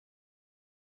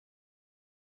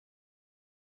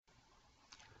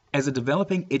As a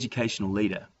developing educational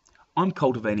leader, I'm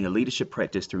cultivating a leadership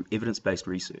practice through evidence-based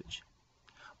research.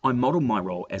 I model my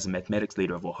role as a mathematics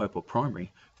leader of Harrop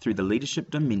Primary through the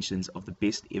leadership dimensions of the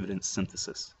best evidence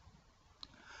synthesis.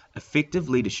 Effective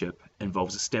leadership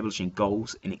involves establishing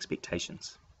goals and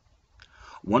expectations.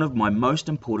 One of my most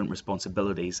important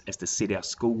responsibilities is to set our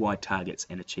school-wide targets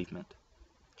and achievement.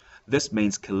 This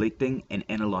means collecting and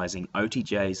analysing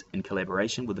OTJs in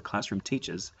collaboration with the classroom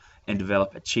teachers and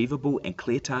develop achievable and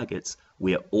clear targets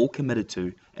we are all committed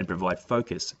to and provide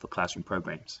focus for classroom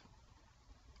programs.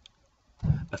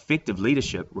 Effective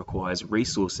leadership requires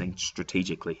resourcing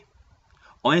strategically.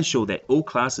 I ensure that all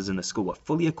classes in the school are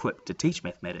fully equipped to teach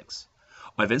mathematics.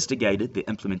 I've instigated the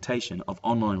implementation of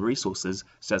online resources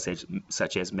such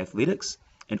as Mathletics,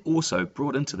 and also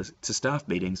brought into staff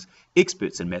meetings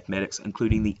experts in mathematics,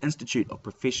 including the Institute of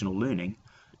Professional Learning,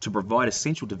 to provide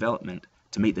essential development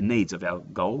to meet the needs of our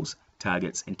goals,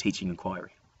 targets, and teaching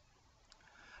inquiry.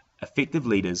 Effective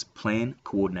leaders plan,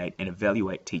 coordinate, and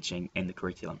evaluate teaching and the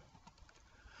curriculum.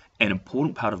 An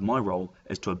important part of my role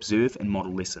is to observe and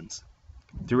model lessons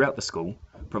throughout the school,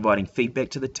 providing feedback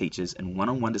to the teachers in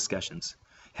one-on-one discussions,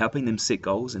 helping them set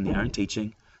goals in their own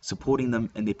teaching, supporting them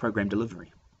in their program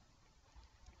delivery.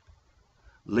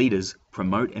 Leaders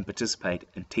promote and participate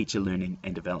in teacher learning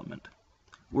and development.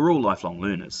 We're all lifelong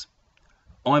learners.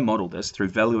 I model this through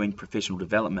valuing professional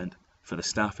development for the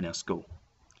staff in our school,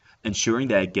 ensuring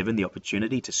they are given the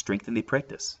opportunity to strengthen their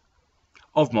practice.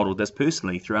 I've modelled this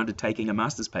personally through undertaking a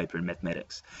master's paper in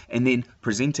mathematics and then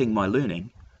presenting my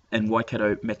learning in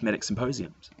Waikato mathematics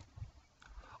symposiums.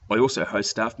 I also host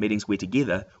staff meetings where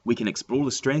together we can explore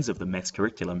the strands of the maths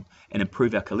curriculum and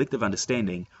improve our collective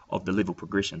understanding of the level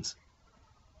progressions.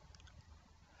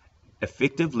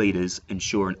 Effective leaders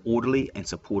ensure an orderly and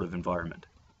supportive environment.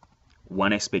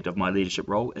 One aspect of my leadership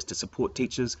role is to support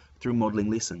teachers through modelling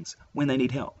lessons when they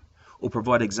need help, or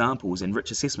provide examples and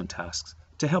rich assessment tasks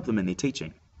to help them in their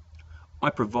teaching. I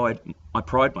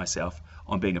pride myself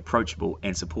on being approachable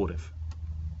and supportive.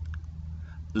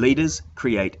 Leaders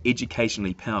create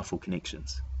educationally powerful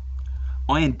connections.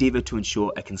 I endeavour to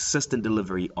ensure a consistent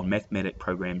delivery on mathematics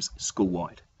programs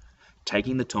school-wide,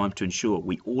 taking the time to ensure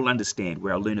we all understand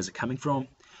where our learners are coming from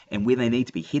and where they need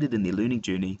to be headed in their learning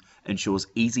journey ensures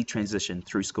easy transition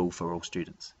through school for all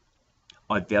students.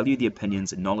 I value the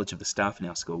opinions and knowledge of the staff in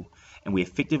our school, and we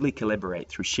effectively collaborate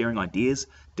through sharing ideas,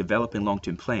 developing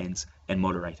long-term plans, and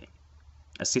moderating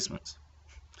assessments.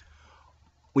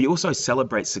 We also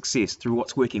celebrate success through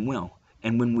what's working well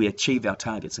and when we achieve our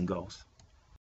targets and goals.